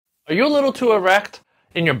Are you a little too erect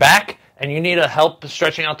in your back and you need help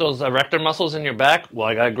stretching out those erector muscles in your back? Well,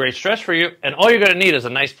 I got a great stretch for you. And all you're going to need is a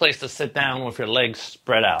nice place to sit down with your legs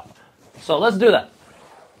spread out. So let's do that.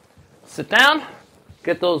 Sit down.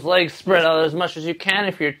 Get those legs spread out as much as you can.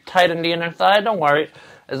 If you're tight in the inner thigh, don't worry.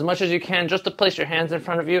 As much as you can, just to place your hands in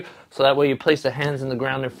front of you. So that way you place the hands in the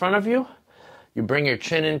ground in front of you. You bring your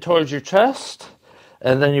chin in towards your chest.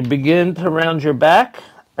 And then you begin to round your back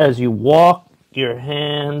as you walk your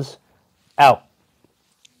hands out.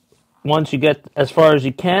 Once you get as far as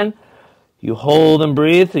you can, you hold and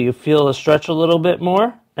breathe till you feel the stretch a little bit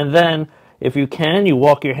more. And then, if you can, you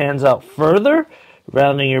walk your hands out further,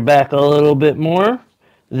 rounding your back a little bit more.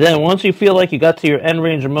 Then once you feel like you got to your end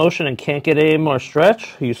range of motion and can't get any more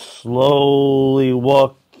stretch, you slowly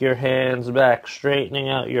walk your hands back, straightening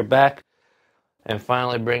out your back, and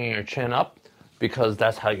finally bringing your chin up, because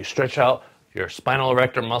that's how you stretch out your spinal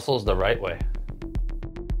erector muscles the right way.